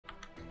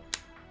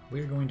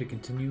We're going to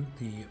continue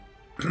the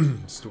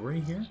story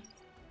here.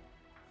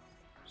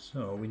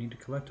 So we need to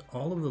collect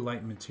all of the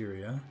light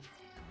materia.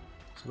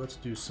 So let's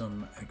do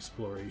some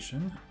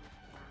exploration.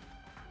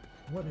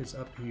 What is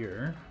up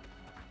here?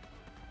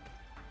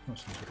 Oh,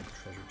 some sort of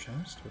treasure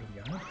chest. What do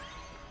we got?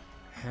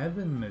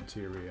 Heaven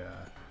materia.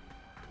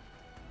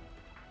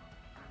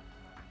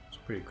 It's a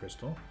pretty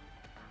crystal.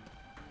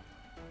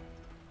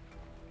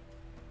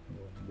 A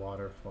little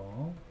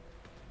waterfall.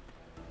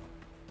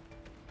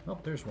 Oh,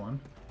 there's one.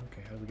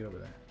 Okay, how do we get over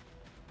there?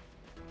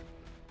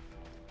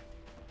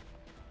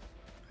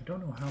 I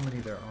don't know how many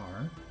there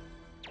are.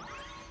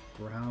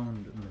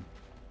 Ground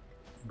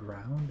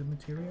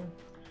materia?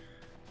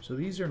 So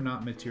these are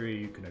not materia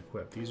you can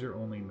equip. These are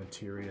only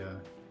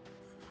materia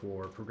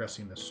for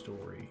progressing the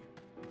story.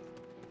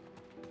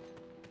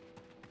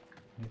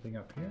 Anything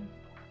up here?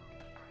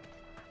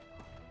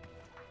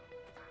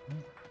 Oh.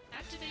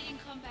 Activating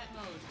combat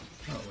mode.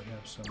 Oh, we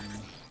have some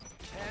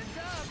Hands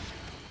up!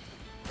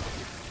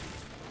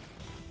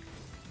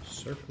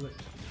 circlet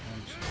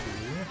times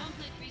 2.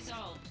 Conflict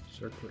resolved.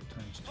 Circlet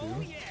times 2.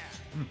 Oh yeah!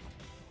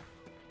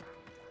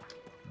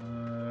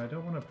 I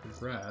don't want to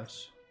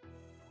progress.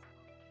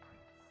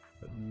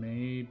 But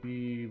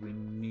maybe we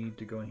need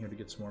to go in here to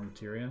get some more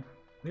materia.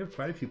 We have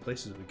quite a few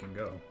places we can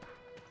go.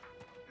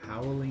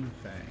 Howling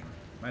Fang.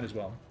 Might as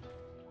well.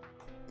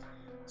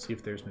 See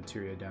if there's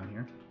materia down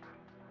here.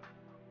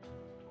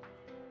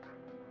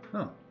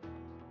 Oh.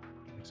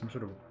 Like some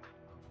sort of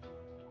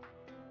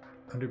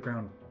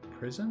underground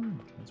prison?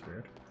 That's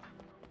weird.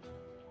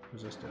 What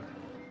does this do?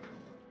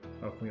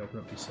 Oh, can we open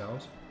up these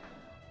cells?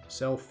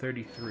 Cell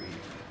 33.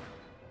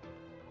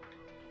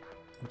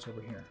 What's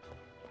over here?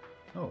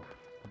 Oh,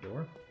 a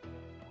door.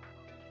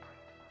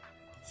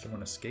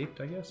 Someone escaped,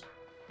 I guess?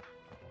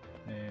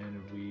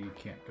 And we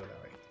can't go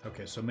that way.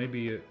 Okay, so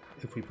maybe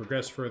if we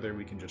progress further,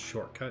 we can just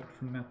shortcut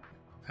from that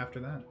after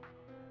that.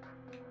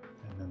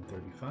 And then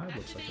 35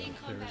 looks like Activating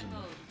there's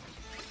combat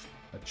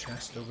mode. a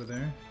chest over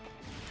there.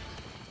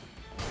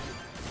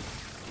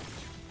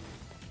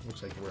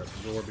 Looks like we're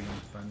absorbing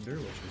thunder,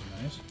 which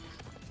is nice.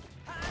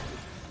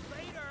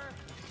 Later!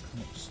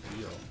 Oh,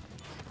 steel.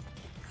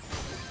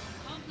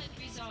 Conflict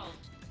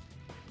resolved.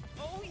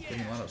 Oh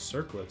Getting a yeah! lot of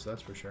circlets,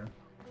 that's for sure.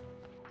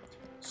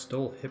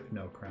 Stole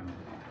Hypno Crown.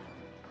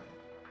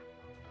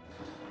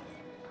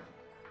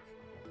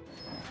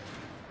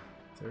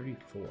 $34.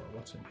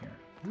 What's in here?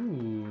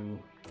 Ooh.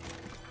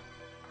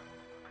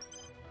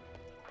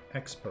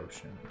 X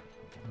Potion.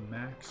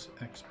 Max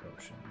X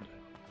Potion.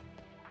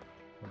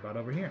 What about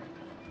over here?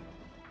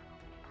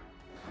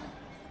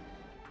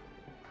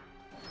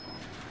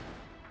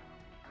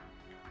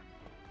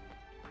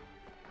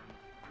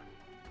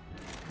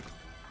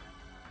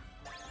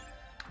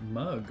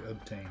 Mug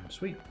obtained.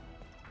 Sweet.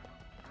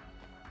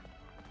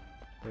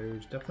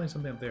 There's definitely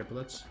something up there, but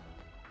let's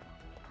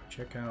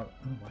check out.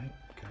 Oh, why?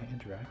 Can I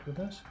interact with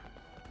this?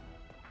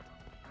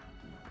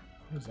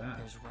 What is that?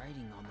 There's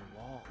writing on the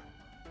wall.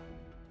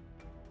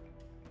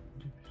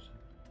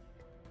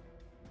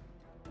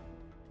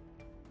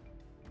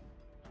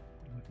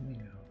 Look at me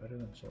now. Better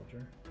than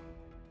soldier.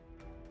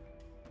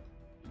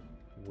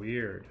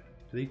 Weird.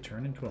 Do they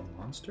turn into a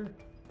monster?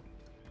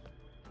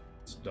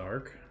 It's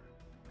dark.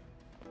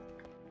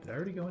 Did I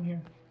already go in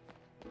here?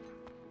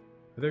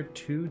 Are there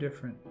two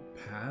different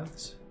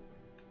paths?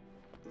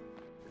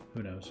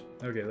 Who knows?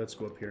 Okay, let's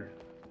go up here.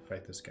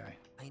 Fight this guy.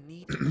 I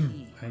need a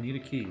key. I need a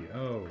key.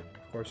 Oh,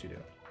 of course you do.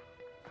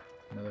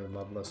 Another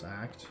Loveless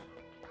Act.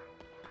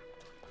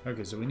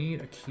 Okay, so we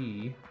need a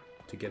key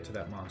to get to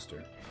that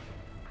monster.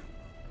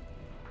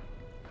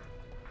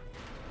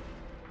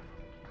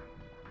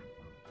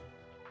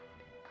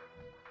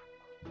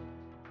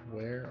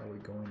 Where are we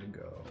going to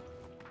go?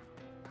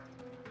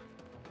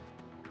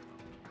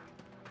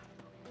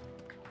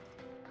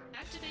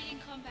 Activating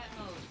combat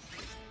mode.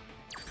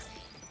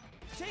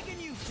 Taking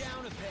you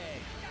down a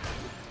peg.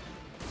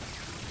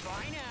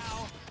 Bye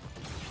now.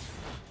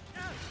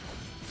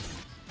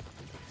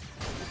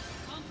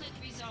 Conflict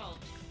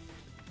resolved.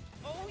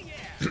 Oh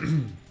yeah!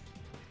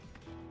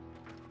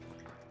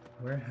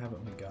 Where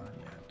haven't we gone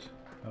yet?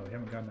 Oh, we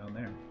haven't gone down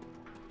there.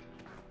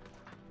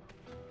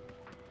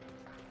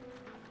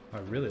 I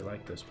really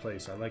like this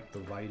place. I like the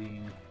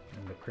lighting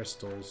and the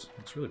crystals.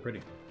 It's really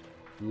pretty.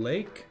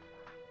 Lake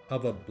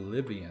of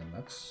Oblivion.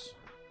 That's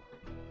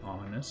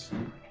ominous.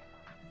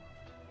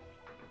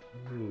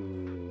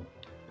 Ooh.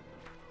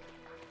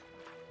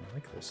 I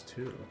like this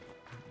too.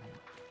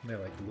 They're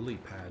like lily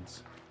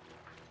pads.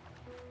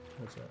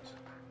 What's this?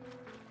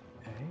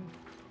 Hey?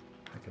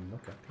 I can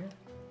look up here.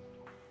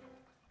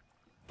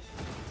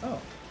 Oh.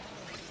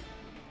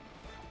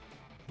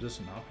 Is this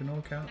an optional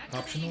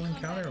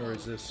encounter, or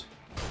is this...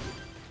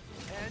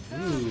 Hands up!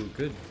 Ooh,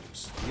 good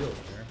steel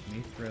there.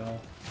 Mithril.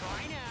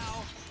 Bye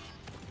now.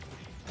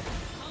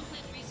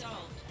 Conflict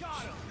resolved.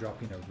 Got him.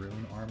 Dropping a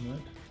rune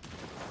armlet.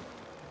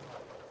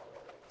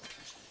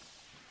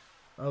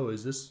 Oh,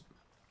 is this...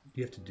 Do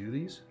you have to do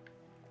these?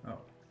 Oh,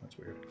 that's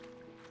weird.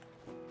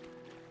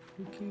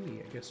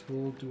 Okay, I guess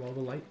we'll do all the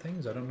light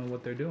things. I don't know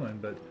what they're doing,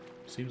 but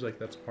Seems like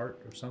that's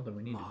part of something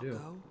we need to do.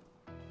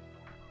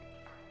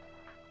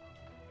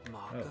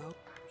 Mako? Oh,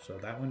 so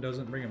that one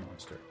doesn't bring a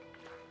monster.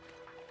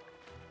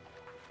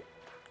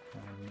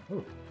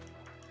 Oh,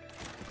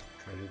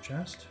 treasure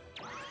chest.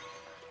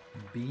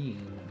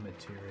 Being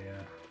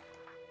materia.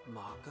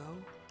 Mako?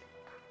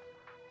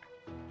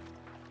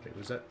 Wait,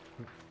 was that...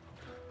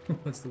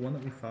 was the one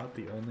that we fought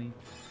the only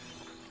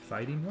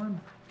fighting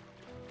one?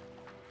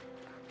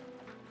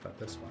 About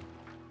this one.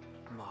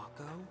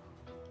 Mako?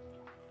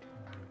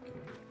 Okay.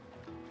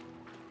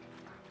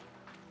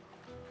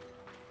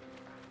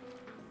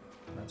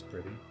 That's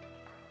pretty.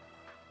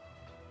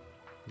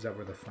 Is that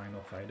where the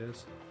final fight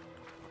is?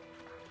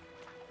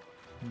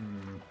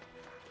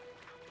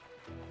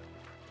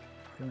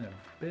 Feeling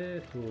a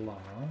bit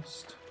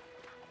lost.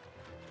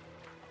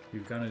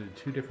 We've gone into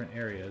 2 different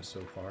areas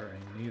so far,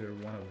 and neither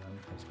one of them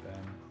has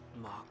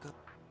been Mako?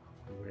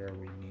 where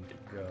we need to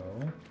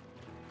go.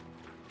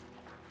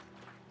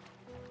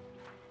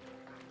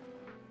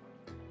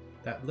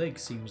 That lake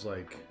seems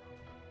like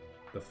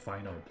the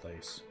final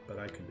place, but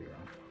I could be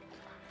wrong.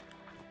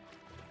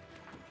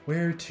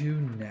 Where to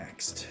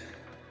next?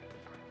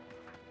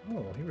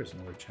 Oh, here's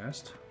another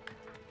chest.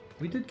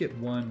 We did get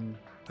one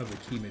of the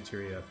key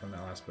materia from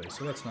that last place,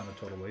 so that's not a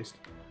total waste.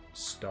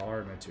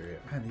 Star materia.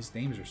 Man, these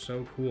names are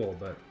so cool,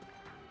 but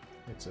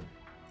it's an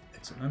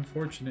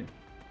unfortunate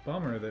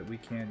bummer that we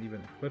can't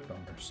even equip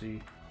them or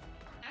see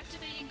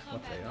Activating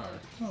what combat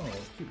they mode. are. Oh,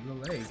 cute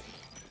little egg.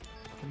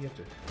 What do you have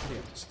to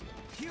steal?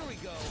 Here we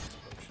go.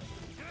 Potion.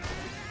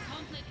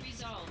 Conflict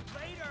resolved.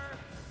 Later.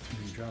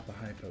 You drop a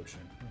high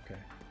potion. Okay.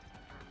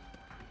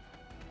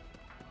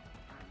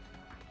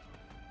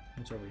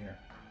 What's over here?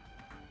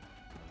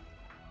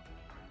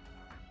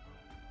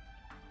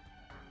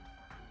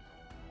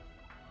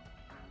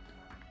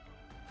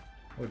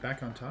 Are we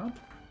back on top?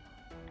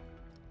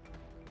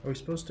 Are we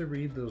supposed to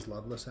read those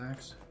Loveless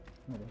Acts?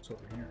 Oh, what's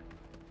over here?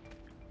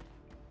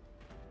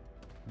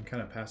 I'm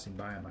kind of passing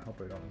by them. I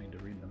hope I don't need to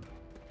read them.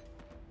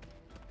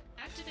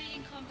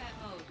 Activating combat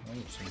mode.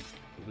 Oh, some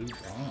blue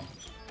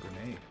bombs.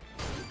 Grenade.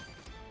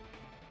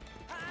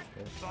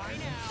 Bye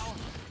now.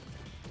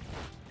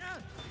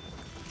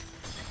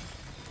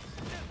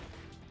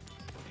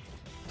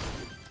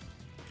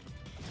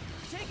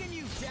 Taking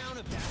you down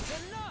a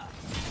that's enough.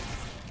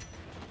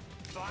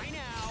 Bye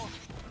now.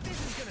 This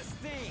is gonna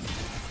sting.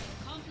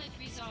 Conflict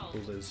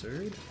resolved.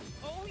 Blizzard.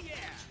 Oh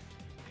yeah.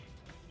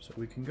 So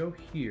we can go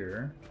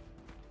here.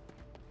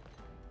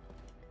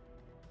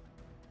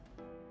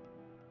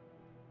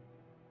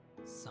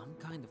 Some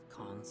kind of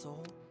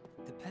console?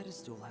 The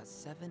pedestal has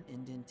 7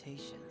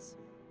 indentations.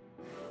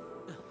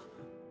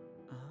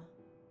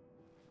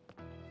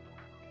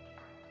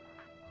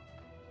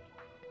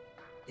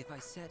 If I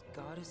set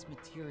goddess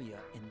materia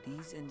in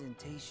these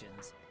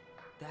indentations,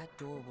 that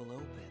door will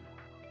open.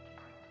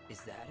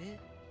 Is that it?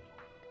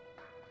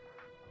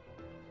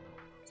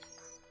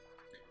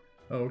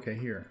 Oh, okay,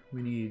 here.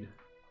 We need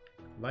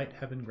light,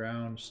 heaven,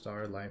 ground,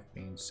 star, life,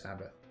 being,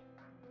 Sabbath.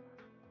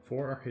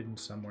 4 are hidden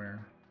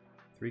somewhere.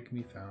 3 can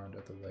be found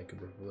at the Lake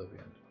of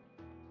Oblivion.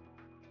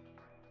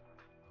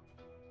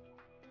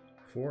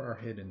 4 are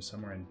hidden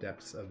somewhere in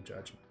depths of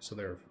judgment. So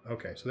they're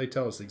okay. So they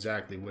tell us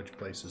exactly which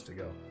places to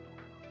go.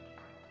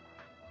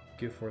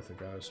 Give forth the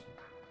goddess.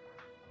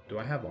 Do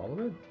I have all of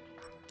it?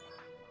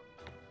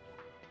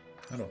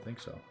 I don't think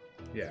so.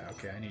 Yeah.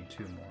 Okay. I need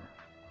 2 more.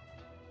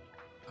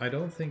 I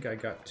don't think I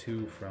got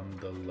 2 from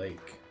the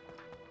lake.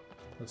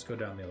 Let's go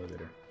down the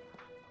elevator.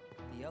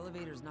 The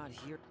elevator's not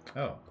here.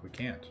 Oh, we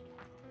can't.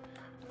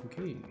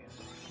 Okay.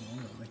 Well,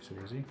 that makes it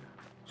easy.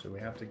 So we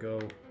have to go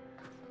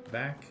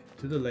back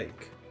to the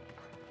lake.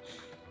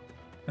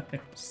 I'm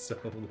so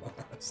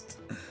lost.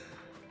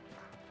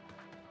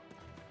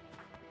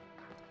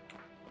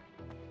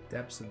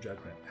 Depths of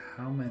Judgment.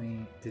 How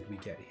many did we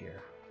get here?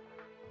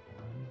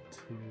 1,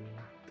 2,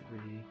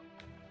 3.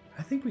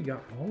 I think we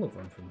got all of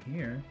them from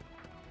here.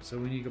 So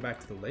we need to go back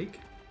to the lake?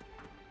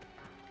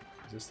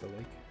 Is this the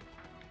lake?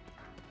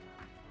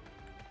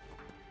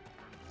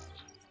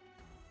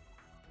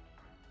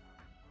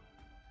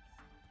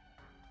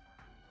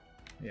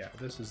 Yeah,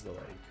 this is the lake.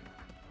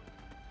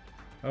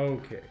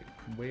 Okay,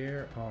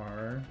 where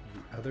are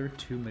the other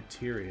 2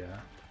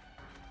 materia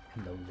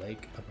in the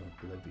Lake of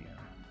Oblivion?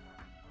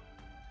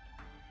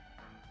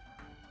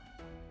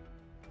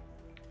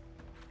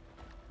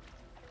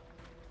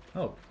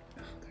 Oh,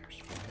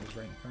 there's one. It was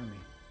right in front of me.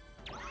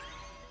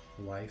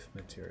 Life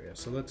materia.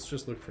 So let's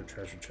just look for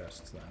treasure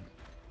chests then.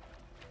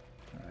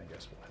 I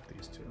guess we'll hit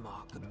these 2.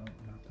 Mako. No,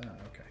 not that.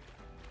 Okay.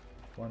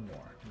 One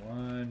more.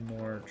 One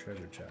more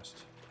treasure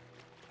chest.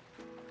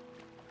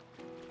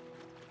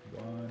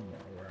 One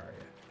more. Where are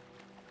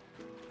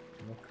you?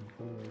 I'm looking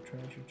for a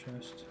treasure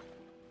chest.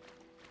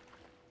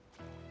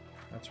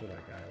 That's where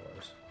that guy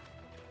was.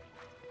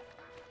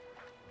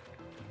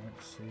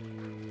 Let's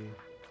see.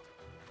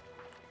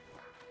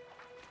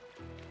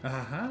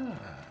 Aha!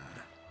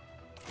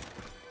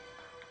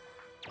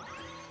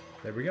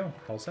 There we go.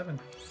 All 7.